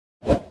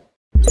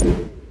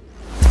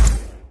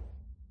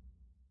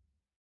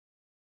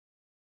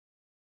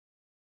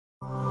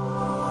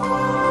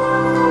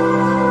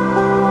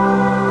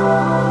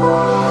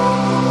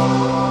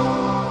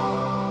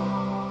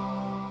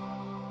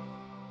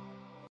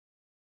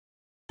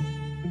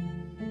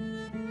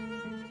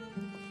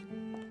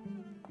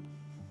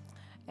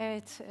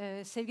Evet,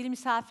 sevgili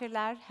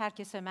misafirler,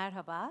 herkese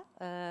merhaba.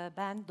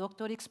 Ben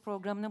Doktor X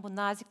programının bu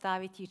nazik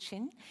daveti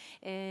için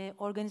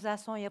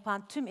organizasyon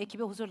yapan tüm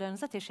ekibe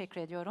huzurlarınıza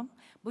teşekkür ediyorum.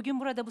 Bugün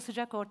burada bu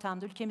sıcak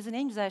ortamda, ülkemizin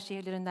en güzel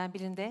şehirlerinden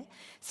birinde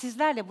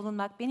sizlerle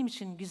bulunmak benim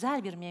için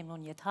güzel bir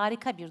memnuniyet,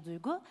 harika bir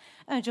duygu.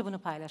 Önce bunu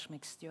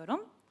paylaşmak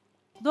istiyorum.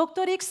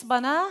 Doktor X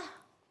bana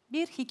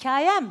bir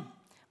hikayem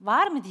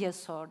var mı diye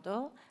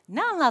sordu.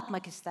 Ne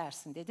anlatmak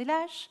istersin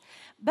dediler.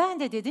 Ben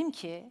de dedim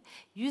ki,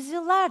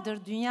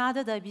 yüzyıllardır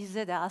dünyada da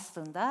bizde de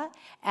aslında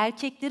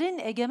erkeklerin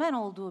egemen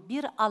olduğu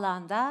bir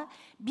alanda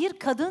bir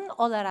kadın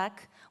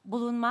olarak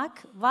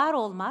bulunmak, var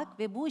olmak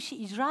ve bu işi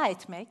icra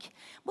etmek,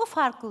 bu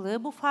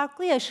farklılığı, bu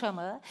farklı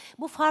yaşamı,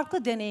 bu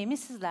farklı deneyimi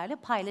sizlerle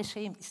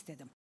paylaşayım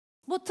istedim.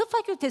 Bu tıp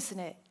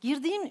fakültesine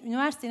girdiğim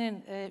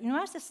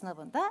üniversite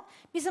sınavında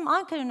bizim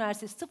Ankara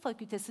Üniversitesi Tıp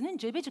Fakültesi'nin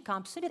Cebeci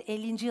kampüsü bir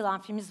 50. yıl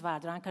amfimiz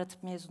vardır. Ankara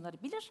tıp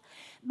mezunları bilir.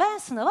 Ben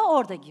sınava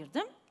orada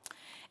girdim.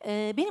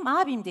 Benim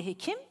abim de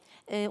hekim.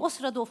 O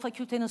sırada o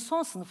fakültenin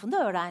son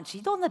sınıfında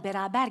öğrenciydi. Onunla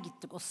beraber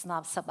gittik o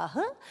sınav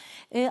sabahı.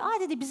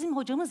 Dedi bizim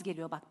hocamız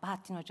geliyor bak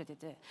Bahattin Hoca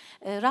dedi.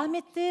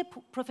 Rahmetli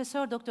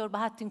Profesör Doktor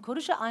Bahattin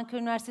Korucu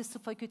Ankara Üniversitesi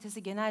Tıp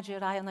Fakültesi Genel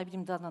Cerrahi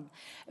Anabilim Dalı'nın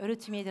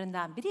öğretim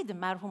üyelerinden biriydi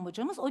merhum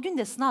hocamız. O gün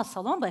de sınav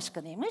salon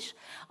başkanıymış.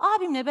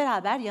 Abimle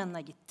beraber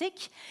yanına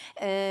gittik.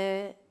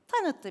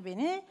 Tanıttı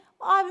beni.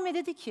 Abime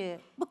dedi ki,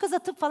 bu kıza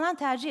tıp falan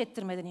tercih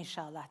ettirmeden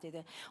inşallah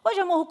dedi.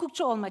 Hocam o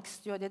hukukçu olmak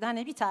istiyor dedi.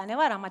 Hani bir tane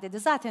var ama dedi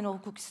zaten o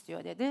hukuk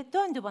istiyor dedi.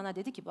 Döndü bana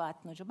dedi ki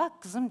Bahattin Hoca,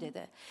 bak kızım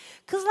dedi.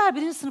 Kızlar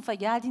 1. sınıfa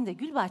geldiğinde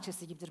gül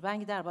bahçesi gibidir. Ben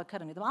gider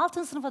bakarım dedim.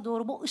 6. sınıfa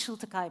doğru bu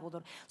ışıltı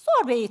kaybolur.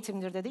 Zor bir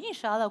eğitimdir dedi.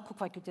 İnşallah hukuk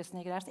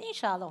fakültesine girersin.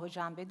 İnşallah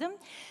hocam dedim.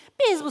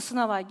 Biz bu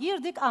sınava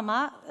girdik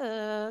ama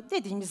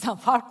dediğimizden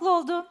farklı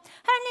oldu.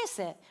 Her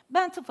neyse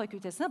ben tıp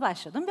fakültesine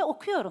başladım ve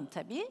okuyorum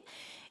tabii.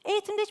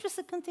 Eğitimde hiçbir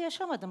sıkıntı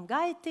yaşamadım.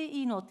 Gayet de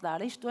iyi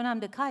notlarla, hiç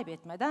dönemde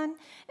kaybetmeden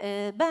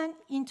ben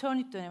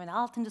internlük dönemine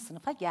 6.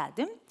 sınıfa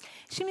geldim.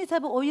 Şimdi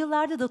tabii o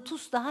yıllarda da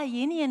TUS daha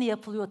yeni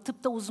yapılıyor,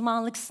 tıpta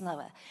uzmanlık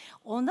sınavı.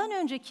 Ondan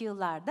önceki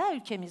yıllarda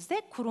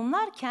ülkemizde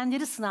kurumlar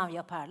kendileri sınav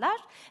yaparlar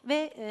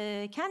ve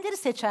kendileri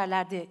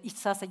seçerlerdi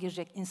ihtisasa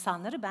girecek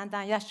insanları.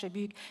 Benden yaşça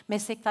büyük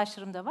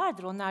meslektaşlarım da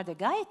vardır, onlar da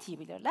gayet iyi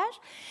bilirler.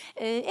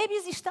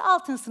 Biz işte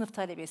 6. sınıf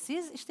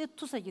talebesiyiz, işte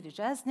TUS'a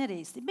gireceğiz,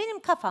 nereyiz? Benim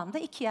kafamda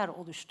 2 yer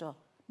oluştu.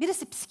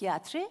 Birisi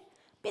psikiyatri,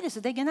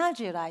 birisi de genel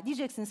cerrahi.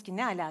 Diyeceksiniz ki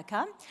ne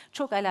alaka?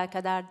 Çok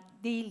alakadar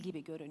değil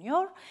gibi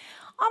görünüyor.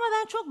 Ama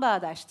ben çok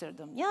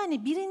bağdaştırdım.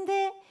 Yani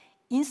birinde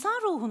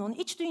insan ruhunun,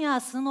 iç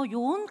dünyasının o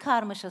yoğun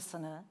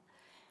karmaşasını,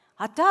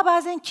 hatta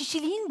bazen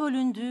kişiliğin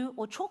bölündüğü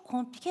o çok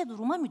komplike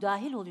duruma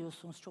müdahil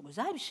oluyorsunuz. Çok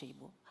özel bir şey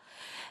bu.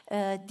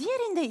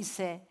 Diğerinde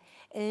ise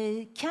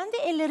kendi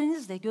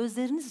ellerinizle,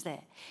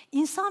 gözlerinizle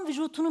insan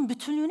vücutunun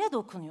bütünlüğüne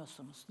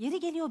dokunuyorsunuz. Yeri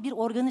geliyor bir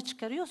organı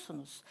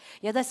çıkarıyorsunuz.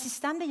 Ya da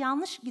sistemde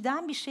yanlış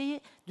giden bir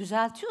şeyi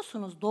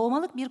düzeltiyorsunuz.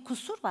 Doğmalık bir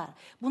kusur var.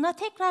 Buna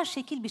tekrar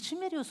şekil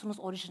biçim veriyorsunuz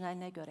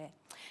orijinaline göre.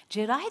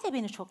 Cerrahi de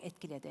beni çok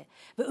etkiledi.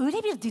 Ve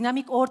öyle bir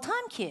dinamik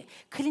ortam ki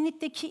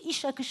klinikteki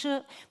iş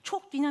akışı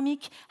çok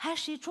dinamik, her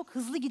şey çok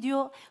hızlı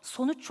gidiyor,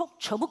 sonuç çok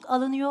çabuk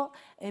alınıyor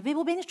ve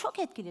bu beni çok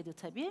etkiledi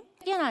tabii.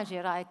 Genel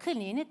cerrahi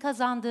kliniğini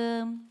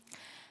kazandım.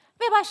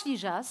 Ve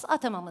başlayacağız,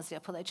 atamamız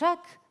yapılacak.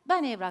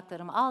 Ben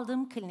evraklarımı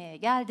aldım, kliniğe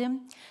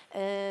geldim.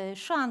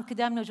 Şu an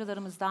kıdemli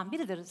hocalarımızdan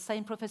biridir.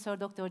 Sayın Profesör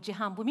Doktor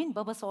Cihan Bumin,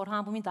 babası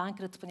Orhan Bumin de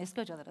Ankara Tıp'ın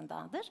eski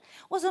hocalarındandır.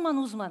 O zaman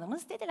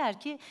uzmanımız. Dediler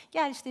ki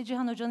gel işte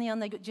Cihan Hoca'nın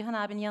yanına, Cihan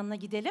abinin yanına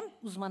gidelim.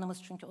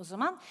 Uzmanımız çünkü o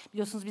zaman.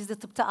 Biliyorsunuz bizde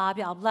tıpta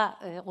abi abla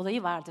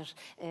olayı vardır.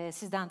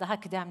 Sizden daha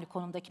kıdemli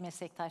konumdaki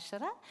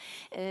meslektaşlara.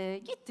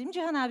 Gittim,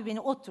 Cihan abi beni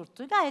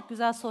oturttu. Gayet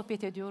güzel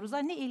sohbet ediyoruz.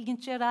 Ne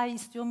ilginç cerrahi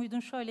istiyor muydun,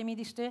 şöyle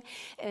miydi işte.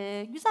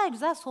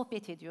 Güzel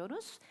sohbet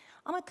ediyoruz.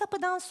 Ama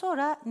kapıdan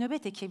sonra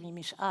nöbet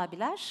hekimiymiş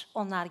abiler.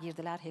 Onlar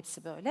girdiler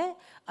hepsi böyle.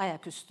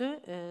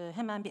 Ayaküstü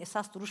hemen bir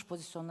esas duruş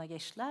pozisyonuna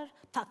geçtiler.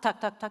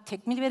 Tak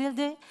tekmil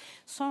verildi.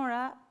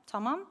 Sonra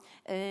tamam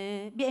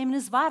bir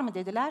emriniz var mı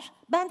dediler.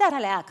 Ben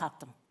derhal ayağa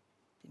kalktım.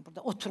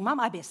 Burada oturmam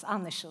abes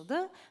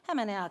anlaşıldı.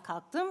 Hemen ayağa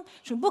kalktım.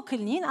 Çünkü bu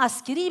kliniğin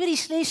askeri bir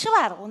işleyişi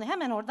var. Onu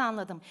hemen orada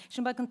anladım.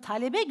 Şimdi bakın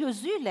talebe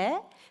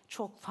gözüyle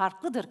çok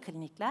farklıdır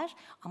klinikler.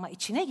 Ama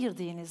içine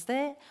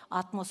girdiğinizde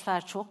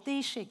atmosfer çok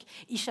değişik.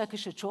 İş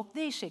akışı çok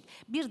değişik.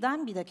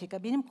 Birden bir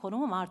dakika benim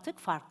konumum artık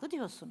farklı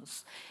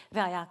diyorsunuz.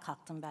 Ve ayağa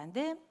kalktım ben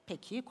de.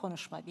 Peki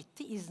konuşma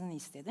bitti. İznini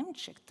istedim.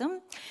 Çıktım.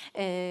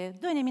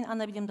 Dönemin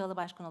anabilim dalı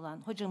başkanı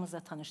olan hocamızla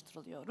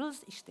tanıştırılıyoruz.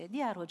 İşte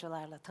diğer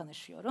hocalarla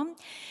tanışıyorum.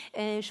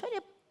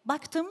 Şöyle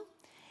baktım,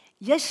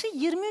 yaşı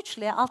 23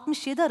 ile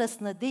 67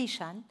 arasında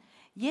değişen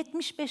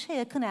 75'e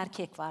yakın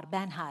erkek var,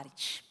 ben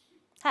hariç.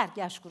 Her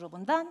yaş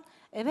grubundan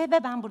ve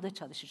ben burada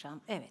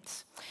çalışacağım,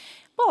 evet.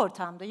 Bu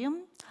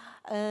ortamdayım.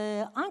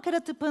 Ankara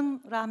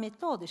Tıp'ın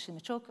rahmetli oldu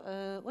şimdi. Çok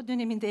o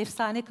döneminde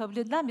efsane kabul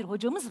edilen bir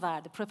hocamız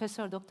vardı.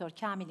 Profesör Doktor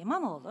Kamil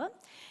İmamoğlu.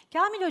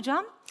 Kamil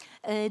hocam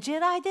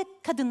cerrahide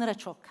kadınlara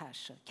çok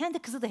karşı. Kendi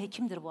kızı da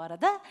hekimdir bu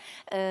arada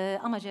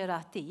ama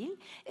cerrah değil.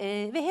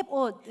 Ve hep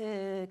o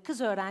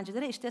kız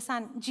öğrencilere işte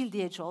sen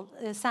cildiyeci ol,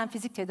 sen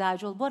fizik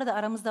tedavici ol. Bu arada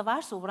aramızda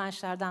varsa o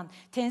branşlardan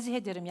tenzih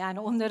ederim yani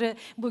onları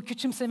bu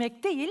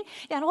küçümsemek değil.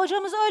 Yani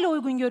hocamız öyle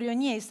uygun görüyor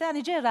niyeyse.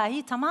 Hani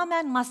cerrahi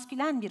tamamen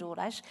maskülen bir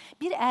uğraş,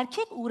 bir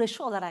erkek uğraşı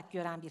olarak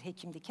gören bir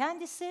hekimdi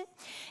kendisi.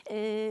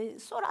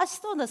 Sonra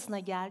asistan odasına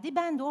geldi.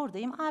 Ben de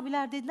oradayım.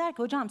 Abiler dediler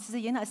ki hocam size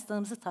yeni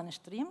asistanımızı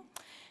tanıştırayım.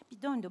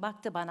 Bir döndü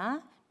baktı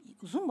bana.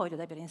 Uzun boylu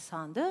da bir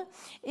insandı.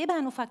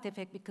 Ben ufak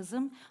tefek bir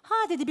kızım. Ha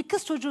dedi bir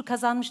kız çocuğu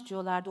kazanmış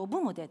diyorlardı. O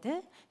bu mu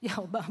dedi. Ya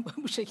ben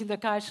bu şekilde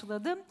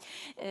karşıladım.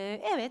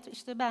 Evet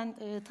işte ben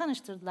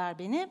tanıştırdılar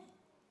beni.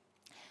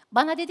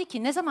 Bana dedi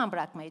ki ne zaman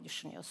bırakmayı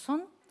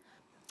düşünüyorsun?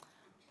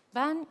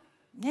 Ben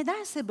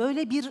nedense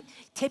böyle bir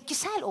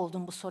tepkisel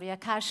oldum bu soruya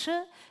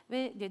karşı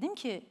ve dedim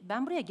ki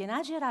ben buraya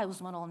genel cerrahi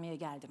uzmanı olmaya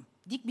geldim.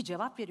 Dik bir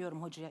cevap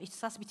veriyorum hocaya.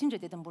 İhtisas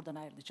bitince dedim buradan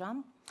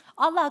ayrılacağım.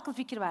 Allah akıl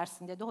fikir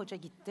versin dedi. Hoca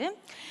gitti.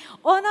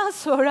 Ondan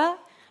sonra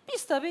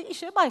biz tabii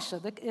işe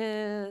başladık.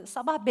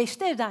 Sabah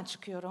 5'te evden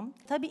çıkıyorum.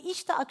 Tabii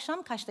işte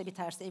akşam kaçta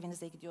biterse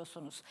evinize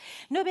gidiyorsunuz.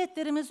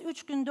 Nöbetlerimiz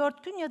 3 gün,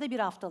 4 gün ya da bir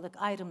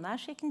haftalık ayrımlar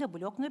şeklinde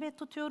blok nöbet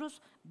tutuyoruz.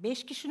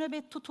 5 kişi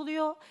nöbet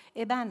tutuluyor.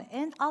 Ben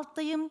en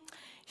alttayım.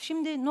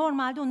 Şimdi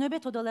normalde o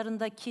nöbet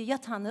odalarındaki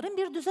yatanların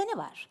bir düzeni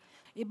var.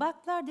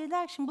 Baktılar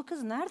dediler ki şimdi bu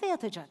kız nerede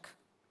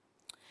yatacak?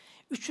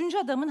 Üçüncü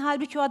adamın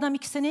halbuki o adam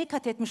 2 seneyi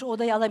kat etmiş o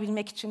odayı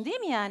alabilmek için değil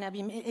mi yani?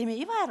 Bir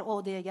emeği var o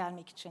odaya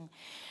gelmek için.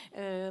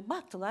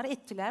 Baktılar,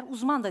 ettiler.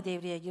 Uzman da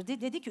devreye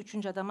girdi. Dedi ki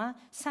üçüncü adama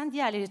sen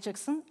diğerleri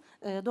yatacaksın.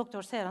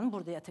 Doktor Seher Hanım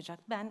burada yatacak.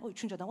 Ben o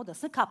üçüncü adam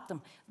odasını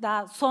kaptım.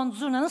 Daha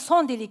zurnanın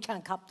son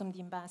deliğiken kaptım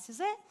diyeyim ben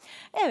size.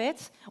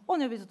 Evet, o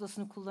nöbet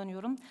odasını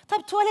kullanıyorum.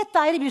 Tabii tuvalet de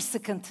ayrı bir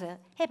sıkıntı.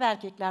 Hep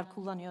erkekler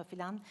kullanıyor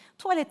filan.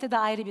 Tuvalette de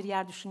ayrı bir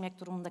yer düşünmek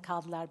durumunda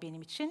kaldılar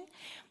benim için.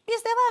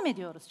 Biz devam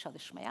ediyoruz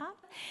çalışmaya.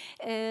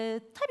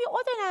 Tabii o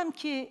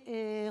dönemki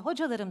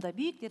hocalarımda,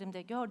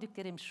 büyüklerimde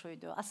gördüklerim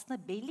şuydu.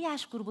 Aslında belli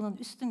yaş grubunun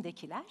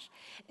üstündekiler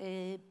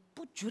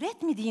bu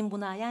cüret mi diyeyim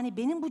buna? Yani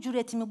benim bu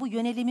cüretimi, bu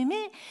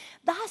yönelimimi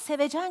daha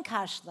sevecen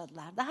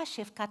karşıladılar. Daha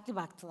şefkatli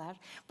baktılar.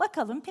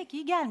 Bakalım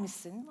peki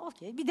gelmişsin.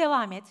 Okey bir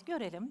devam et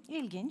görelim.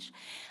 İlginç.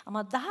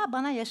 Ama daha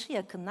bana yaşı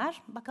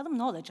yakınlar. Bakalım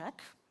ne olacak?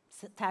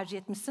 Tercih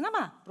etmişsin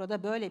ama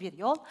burada böyle bir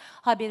yol.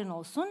 Haberin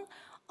olsun.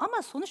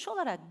 Ama sonuç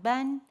olarak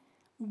ben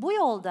bu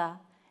yolda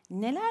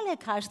nelerle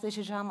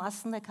karşılaşacağımı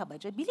aslında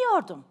kabaca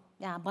biliyordum.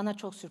 Yani bana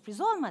çok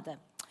sürpriz olmadı.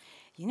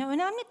 Yine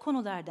önemli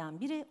konulardan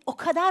biri o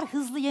kadar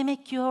hızlı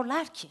yemek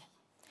yiyorlar ki.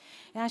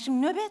 Yani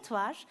şimdi nöbet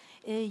var,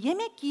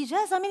 yemek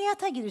yiyeceğiz,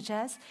 ameliyata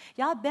gireceğiz.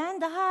 Ya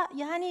ben daha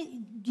yani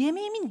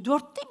yemeğimin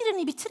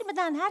 1/4'ünü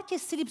bitirmeden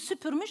herkes silip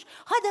süpürmüş.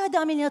 Hadi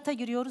ameliyata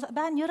giriyoruz.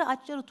 Ben yarı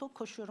aç yarı tok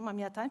koşuyorum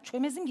ameliyathaneye.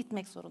 Çömezim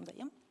gitmek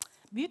zorundayım.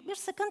 Büyük bir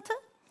sıkıntı.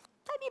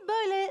 Tabii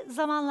böyle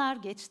zamanlar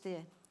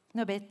geçti.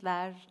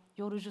 Nöbetler,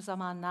 yorucu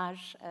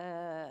zamanlar,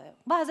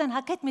 bazen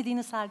hak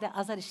etmediğiniz halde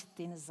azar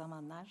işittiğiniz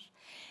zamanlar.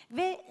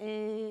 Ve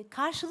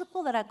karşılıklı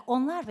olarak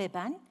onlar ve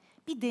ben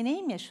bir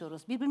deneyim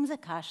yaşıyoruz. Birbirimize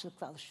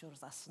karşılıklı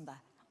alışıyoruz aslında.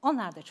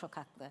 Onlar da çok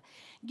haklı.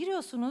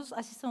 Giriyorsunuz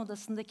asistan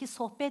odasındaki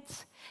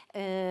sohbet,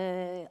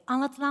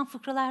 anlatılan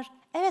fıkralar,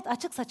 evet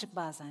açık saçık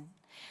bazen.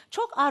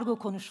 Çok argo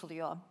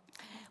konuşuluyor.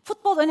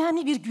 Futbol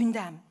önemli bir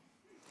gündem.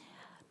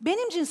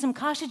 Benim cinsim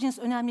karşı cins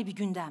önemli bir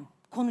gündem.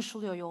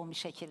 Konuşuluyor yoğun bir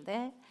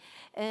şekilde.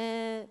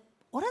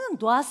 Oranın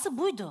doğası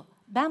buydu.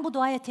 Ben bu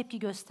doğaya tepki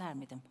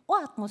göstermedim. O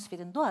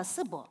atmosferin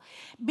doğası bu.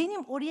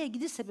 Benim oraya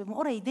gidiş sebebim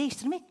orayı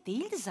değiştirmek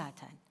değildi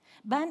zaten.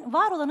 Ben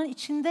var olanın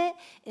içinde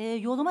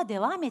yoluma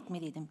devam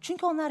etmeliydim.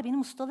 Çünkü onlar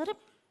benim ustalarım.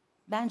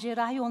 Ben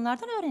cerrahi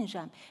onlardan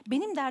öğreneceğim.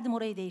 Benim derdim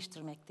orayı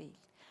değiştirmek değil.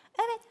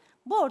 Evet,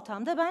 bu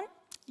ortamda ben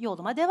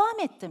yoluma devam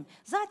ettim.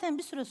 Zaten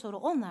bir süre sonra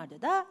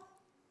onlarda da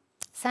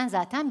sen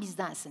zaten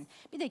bizdensin.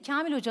 Bir de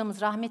Kamil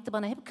hocamız rahmetli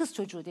bana hep kız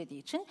çocuğu dediği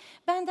için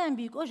benden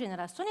büyük o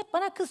jenerasyon hep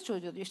bana kız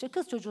çocuğu diyor. İşte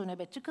kız çocuğu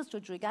nöbetçi, kız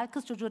çocuğu gel,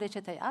 kız çocuğu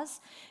reçete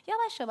yaz.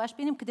 Yavaş yavaş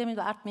benim kıdemim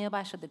de artmaya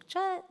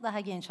başladıkça daha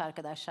genç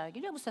arkadaşlar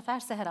geliyor. Bu sefer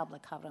Seher abla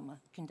kavramı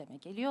gündeme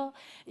geliyor.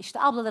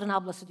 İşte ablaların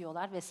ablası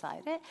diyorlar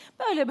vesaire.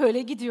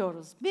 Böyle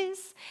gidiyoruz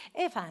biz.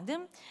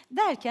 Efendim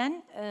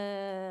derken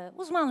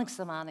uzmanlık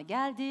zamanı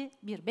geldi.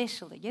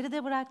 5 yılı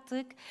geride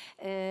bıraktık.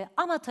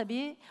 Ama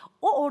tabii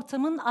o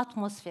ortamın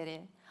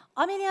atmosferi,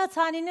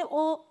 ameliyathanenin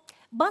o,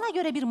 bana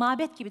göre bir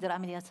mabet gibidir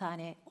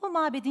ameliyathane. O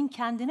mabedin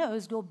kendine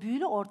özgü o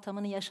büyülü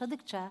ortamını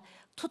yaşadıkça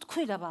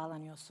tutkuyla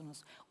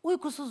bağlanıyorsunuz.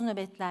 Uykusuz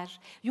nöbetler,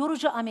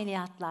 yorucu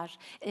ameliyatlar,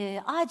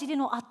 acilin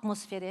o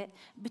atmosferi,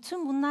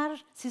 bütün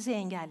bunlar sizi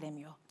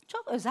engellemiyor.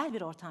 Çok özel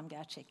bir ortam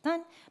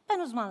gerçekten. Ben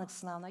uzmanlık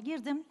sınavına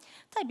girdim.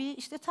 Tabii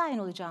işte tayin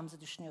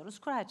olacağımızı düşünüyoruz,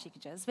 kura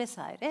çekeceğiz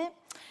vesaire.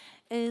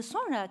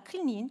 Sonra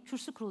kliniğin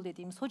kürsü kurulu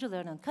dediğimiz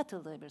hocalarının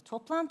katıldığı bir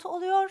toplantı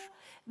oluyor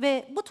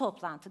ve bu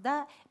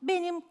toplantıda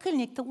benim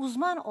klinikte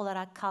uzman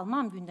olarak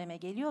kalmam gündeme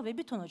geliyor ve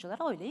bütün hocalar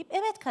oylayıp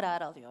evet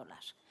kararı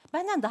alıyorlar.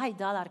 Benden daha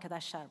iddialı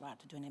arkadaşlar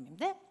vardı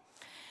dönemimde.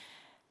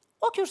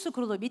 O kürsü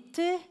kurulu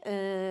bitti.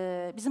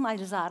 Bizim Ali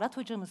Rıza Arat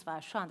hocamız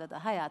var şu anda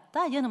da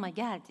hayatta. Yanıma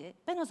geldi.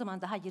 Ben o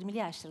zaman daha 20'li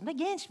yaşlarımda,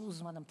 genç bir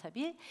uzmanım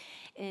tabii.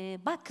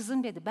 Bak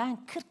kızım dedi,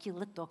 ben 40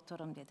 yıllık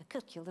doktorum dedi.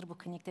 40 yıldır bu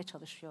klinikte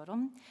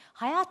çalışıyorum.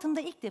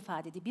 Hayatımda ilk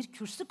defa dedi bir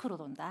kürsü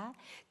kurulunda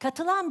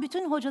katılan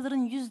bütün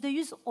hocaların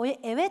 %100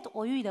 evet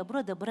oyuyla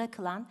burada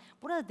bırakılan,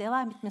 burada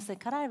devam etmesine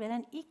karar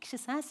veren ilk kişi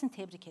sensin,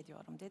 tebrik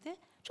ediyorum dedi.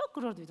 Çok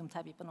gurur duydum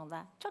tabii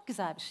bununla. Çok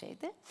güzel bir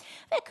şeydi.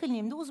 Ve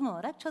kliniğimde uzman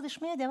olarak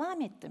çalışmaya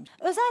devam ettim.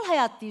 Özel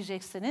hayat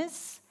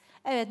diyeceksiniz.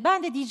 Evet,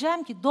 ben de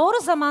diyeceğim ki doğru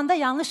zamanda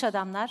yanlış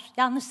adamlar,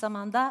 yanlış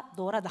zamanda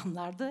doğru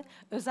adamlardı.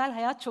 Özel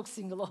hayat çok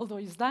single oldu o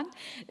yüzden.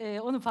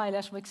 Onu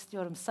paylaşmak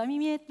istiyorum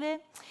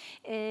samimiyetle.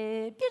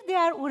 Bir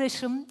diğer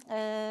uğraşım,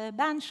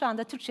 ben şu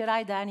anda Türk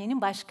Cerrahi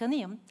Derneği'nin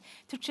başkanıyım.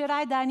 Türk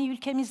Cerrahi Derneği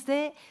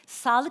ülkemizde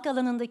sağlık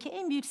alanındaki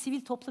en büyük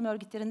sivil toplum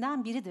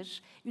örgütlerinden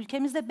biridir.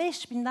 Ülkemizde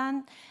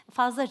 5000'den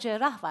fazla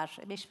cerrah var.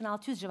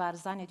 5600 civarı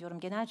zannediyorum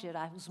genel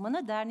cerrahi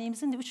uzmanı.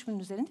 Derneğimizin de 3000'in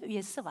üzerinde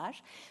üyesi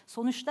var.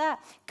 Sonuçta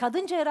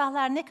kadın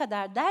cerrahlar ne kadar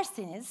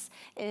derseniz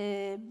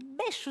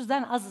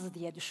 500'den azız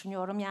diye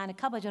düşünüyorum. Yani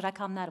kabaca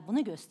rakamlar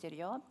bunu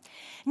gösteriyor.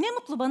 Ne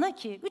mutlu bana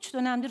ki 3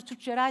 dönemdir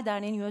Türk Cerrahi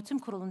Derneği'nin yönetim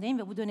kurulundayım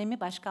ve bu dönemi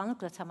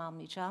başkanlıkla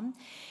tamamlayacağım.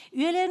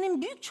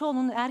 Üyelerinin büyük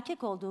çoğunluğunun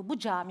erkek olduğu bu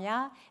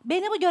camia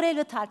beni bu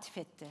görevle taltif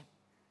etti.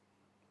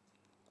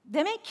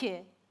 Demek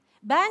ki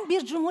ben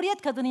bir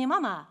cumhuriyet kadınıyım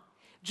ama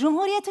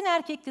Cumhuriyetin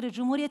erkekleri,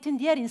 Cumhuriyetin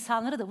diğer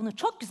insanları da bunu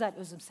çok güzel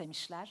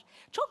özümsemişler.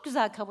 Çok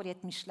güzel kabul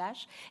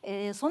etmişler.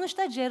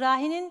 Sonuçta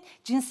cerrahinin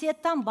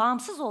cinsiyetten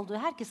bağımsız olduğu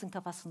herkesin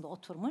kafasında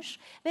oturmuş.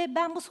 Ve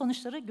ben bu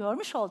sonuçları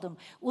görmüş oldum.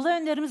 Ulu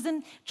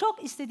önderimizin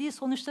çok istediği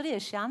sonuçları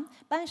yaşayan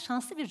ben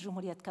şanslı bir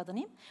Cumhuriyet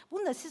kadınıyım.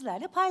 Bunu da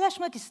sizlerle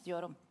paylaşmak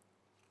istiyorum.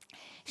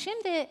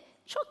 Şimdi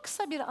çok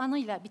kısa bir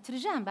anıyla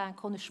bitireceğim ben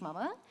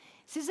konuşmamı.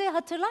 Size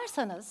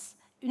hatırlarsanız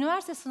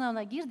üniversite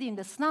sınavına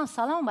girdiğimde sınav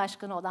salon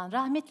başkanı olan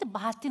rahmetli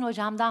Bahattin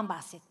hocamdan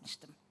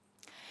bahsetmiştim.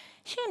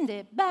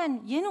 Şimdi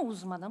ben yeni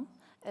uzmanım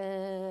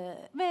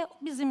ve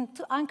bizim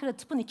Ankara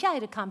Tıp'ın 2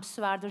 ayrı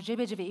kampüsü vardır,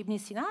 Cebeci ve İbn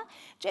Sina.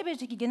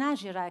 Cebeci'deki Genel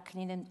Cerrahi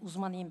Kliniği'nin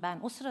uzmanıyım ben.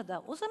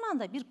 O zaman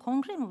da bir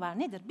kongre mi var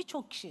nedir?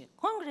 Birçok kişi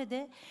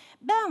kongrede.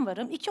 Ben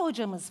varım, 2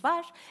 hocamız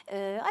var,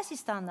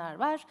 asistanlar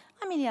var,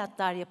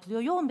 ameliyatlar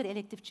yapılıyor, yoğun bir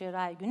elektif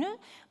cerrahi günü.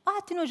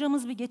 Bahattin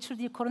hocamız bir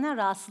geçirdiği koroner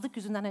rahatsızlık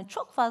yüzünden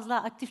çok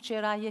fazla aktif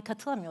cerrahiye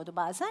katılamıyordu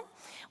bazen.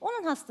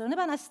 Onun hastalarını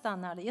ben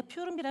asistanlarla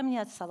yapıyorum bir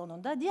ameliyat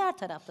salonunda. Diğer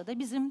tarafta da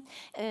bizim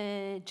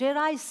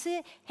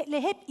cerrahisi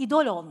hep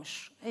idol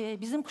olmuş.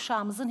 Bizim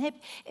kuşağımızın hep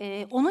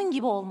onun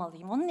gibi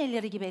olmalıyım, onun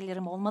elleri gibi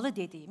ellerim olmalı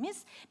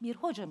dediğimiz bir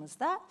hocamız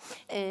da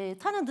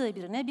tanıdığı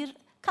birine bir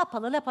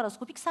kapalı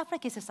laparoskopik safra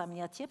kesesi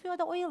ameliyatı yapıyor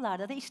da o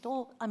yıllarda da işte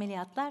o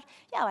ameliyatlar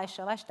yavaş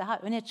yavaş daha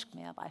öne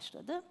çıkmaya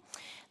başladı.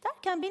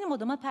 Derken benim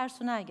odama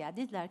personel geldi.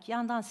 Dediler ki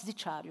yandan sizi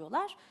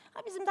çağırıyorlar.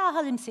 Bizim daha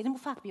halim selim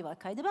ufak bir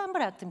vakaydı. Ben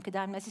bıraktım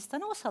kıdemli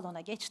asistanı, o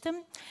salona geçtim.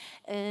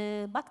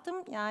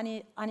 Baktım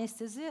yani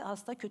anestezi,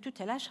 hasta kötü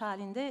telaş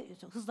halinde,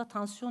 hızla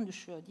tansiyon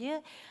düşüyor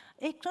diye.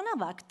 Ekrana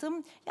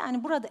baktım.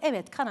 Yani burada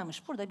evet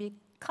kanamış, burada bir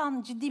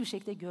kan ciddi bir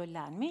şekilde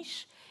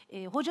göllenmiş.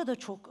 Hoca da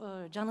çok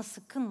canı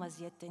sıkkın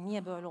vaziyette,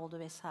 niye böyle oldu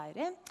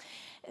vesaire.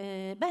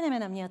 Ben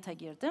hemen ameliyata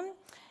girdim.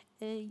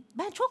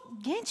 Ben çok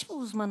genç bir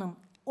uzmanım.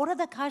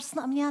 Orada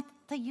karşısına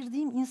ameliyatta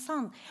girdiğim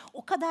insan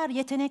o kadar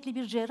yetenekli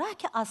bir cerrah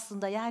ki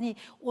aslında, yani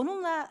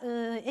onunla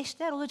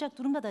eşdeğer olacak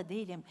durumda da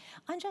değilim.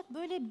 Ancak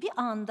böyle bir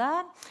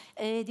anda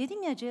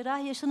dedim ya,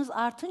 cerrahi yaşınız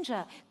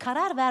artınca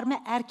karar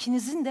verme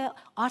erkinizin de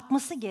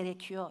artması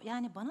gerekiyor.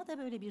 Yani bana da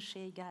böyle bir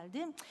şey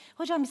geldi.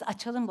 Hocam biz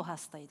açalım bu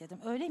hastayı dedim.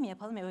 Öyle mi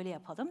yapalım, öyle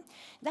yapalım.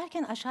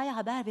 Derken aşağıya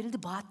haber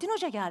verildi. Bahattin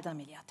Hoca geldi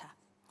ameliyata.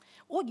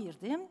 O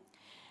girdi.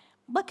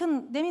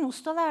 Bakın demin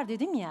ustalar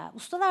dedim ya,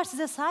 ustalar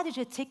size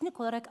sadece teknik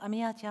olarak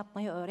ameliyat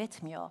yapmayı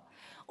öğretmiyor.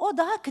 O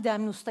daha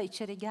kıdemli usta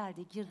içeri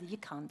geldi, girdi,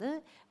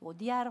 yıkandı. O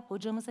diğer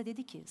hocamıza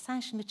dedi ki, sen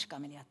şimdi çık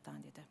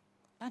ameliyattan dedi.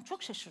 Ben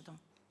çok şaşırdım.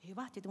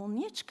 Eyvah dedim, onu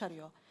niye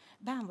çıkarıyor?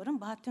 Ben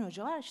varım, Bahattin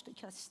Hoca var, işte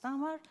 2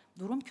 asistan var,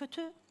 durum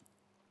kötü.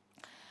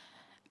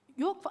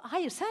 Yok,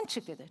 hayır sen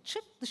çık dedi.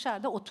 Çık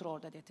dışarıda otur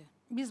orada dedi.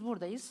 Biz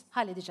buradayız,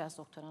 halledeceğiz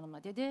doktor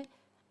hanımla dedi.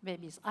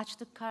 Ve biz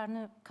açtık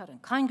karnı, karın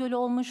kan gölü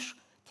olmuş.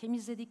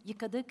 Temizledik,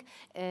 yıkadık.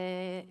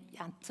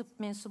 Yani tıp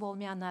mensubu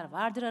olmayanlar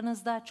vardır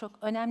aranızda. Çok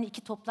önemli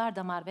 2 toplar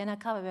damar, vena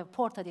cava ve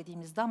porta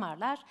dediğimiz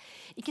damarlar.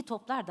 2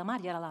 toplar damar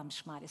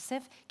yaralanmış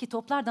maalesef. Ki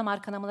toplar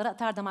damar kanamaları,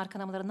 atar damar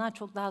kanamalarından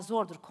çok daha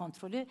zordur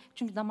kontrolü.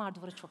 Çünkü damar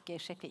duvarı çok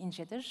gevşek ve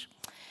incedir.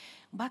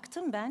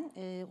 Baktım ben,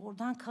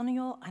 oradan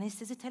kanıyor,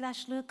 anestezi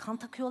telaşlı, kan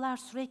takıyorlar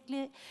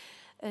sürekli.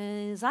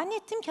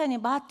 Zannettim ki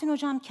hani Bahattin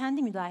Hocam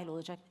kendi müdahil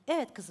olacak.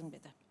 Evet kızım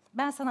dedi.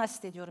 Ben sana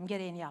asist ediyorum,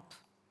 gereğini yap.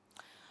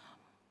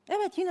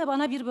 Evet, yine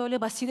bana bir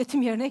böyle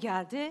basiretim yerine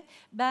geldi.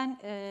 Ben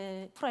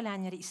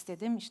prolenleri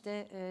istedim,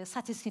 işte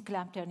satiskin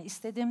klamplerini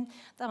istedim,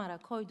 damara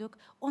koyduk,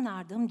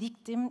 onardım,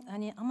 diktim.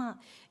 Hani ama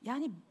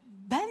yani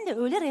ben de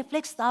öyle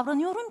refleks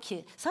davranıyorum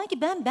ki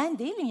sanki ben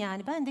değilim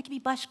yani. Bendeki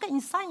bir başka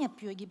insan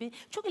yapıyor gibi.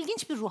 Çok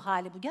ilginç bir ruh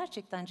hali bu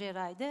gerçekten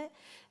cerrahide.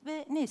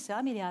 Ve neyse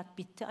ameliyat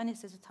bitti.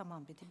 Anestezi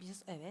tamam dedi.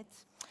 Biz evet.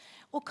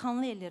 O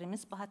kanlı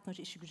ellerimiz, Bahattin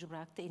Hoca işi gücü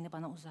bıraktı, elini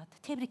bana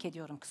uzattı. Tebrik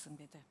ediyorum kızım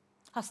dedi.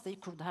 Hastayı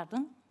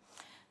kurtardın.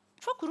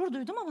 Çok gurur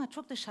duydum ama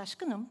çok da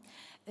şaşkınım.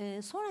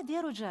 Sonra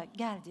diğer hoca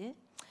geldi.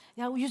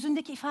 Ya o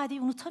yüzündeki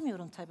ifadeyi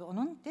unutamıyorum tabii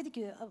onun. Dedi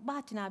ki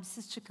Bahattin abi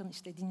siz çıkın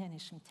işte dinlenin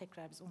şimdi.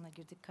 Tekrar biz onunla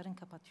girdik, karın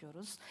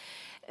kapatıyoruz.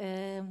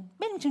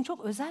 Benim için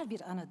çok özel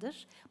bir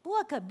anıdır. Bu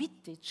vaka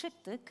bitti,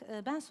 çıktık.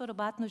 Ben sonra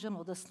Bahattin Hoca'nın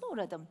odasına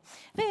uğradım.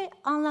 Ve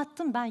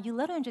anlattım ben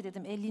yıllar önce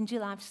dedim 50.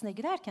 yıl amfisine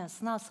girerken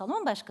sınav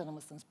salon başkanı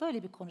mısınız?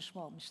 Böyle bir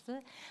konuşma olmuştu.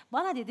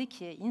 Bana dedi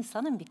ki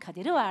insanın bir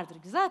kaderi vardır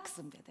güzel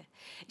kızım dedi.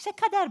 İşte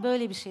kader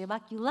böyle bir şey.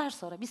 Bak yıllar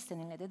sonra biz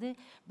seninle dedi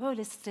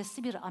böyle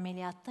stresli bir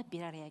ameliyatta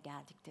bir araya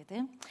geldik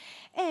dedi.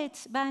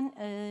 Evet, ben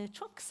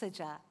çok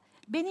kısaca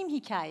benim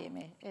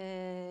hikayemi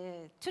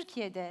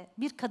Türkiye'de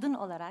bir kadın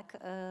olarak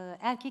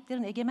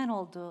erkeklerin egemen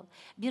olduğu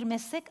bir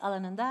meslek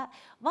alanında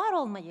var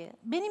olmayı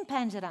benim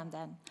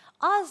penceremden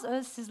az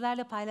öz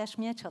sizlerle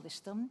paylaşmaya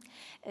çalıştım.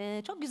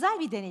 Çok güzel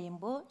bir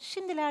deneyim bu.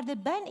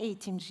 Şimdilerde ben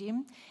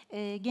eğitimciyim,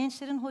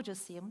 gençlerin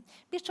hocasıyım.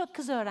 Birçok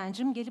kız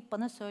öğrencim gelip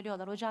bana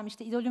söylüyorlar, hocam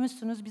işte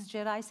idolümüzsünüz, biz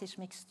cerrahi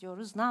seçmek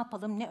istiyoruz, ne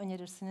yapalım, ne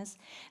önerirsiniz?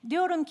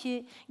 Diyorum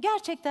ki,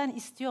 gerçekten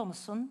istiyor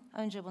musun?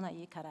 Önce buna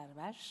iyi karar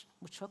ver,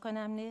 bu çok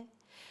önemli.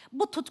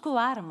 Bu tutku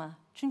var mı?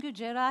 Çünkü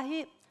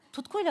cerrahi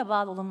tutkuyla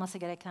bağlı olunması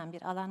gereken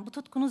bir alan. Bu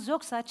tutkunuz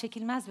yoksa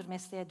çekilmez bir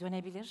mesleğe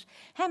dönebilir.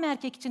 Hem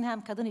erkek için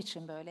hem kadın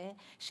için böyle.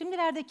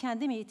 Şimdilerde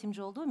kendim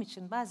eğitimci olduğum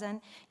için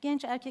bazen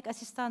genç erkek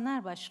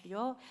asistanlar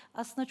başlıyor.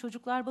 Aslında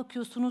çocuklar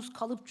bakıyorsunuz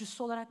kalıp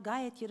cüssü olarak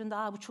gayet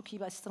yerinde. Bu çok iyi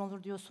bir asistan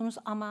olur diyorsunuz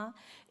ama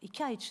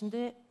 2 ay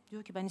içinde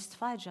diyor ki ben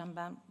istifa edeceğim,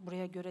 ben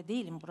buraya göre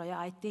değilim, buraya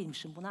ait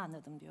değilmişim, bunu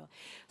anladım diyor.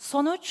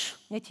 Sonuç,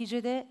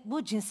 neticede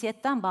bu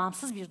cinsiyetten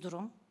bağımsız bir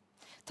durum.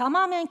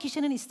 Tamamen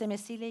kişinin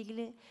istemesiyle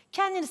ilgili.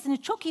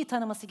 Kendisini çok iyi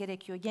tanıması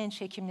gerekiyor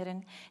genç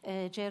hekimlerin,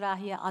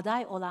 cerrahiye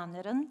aday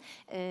olanların.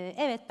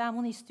 Evet ben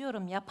bunu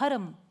istiyorum,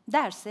 yaparım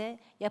derse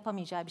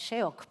yapamayacağı bir şey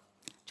yok.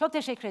 Çok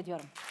teşekkür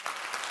ediyorum.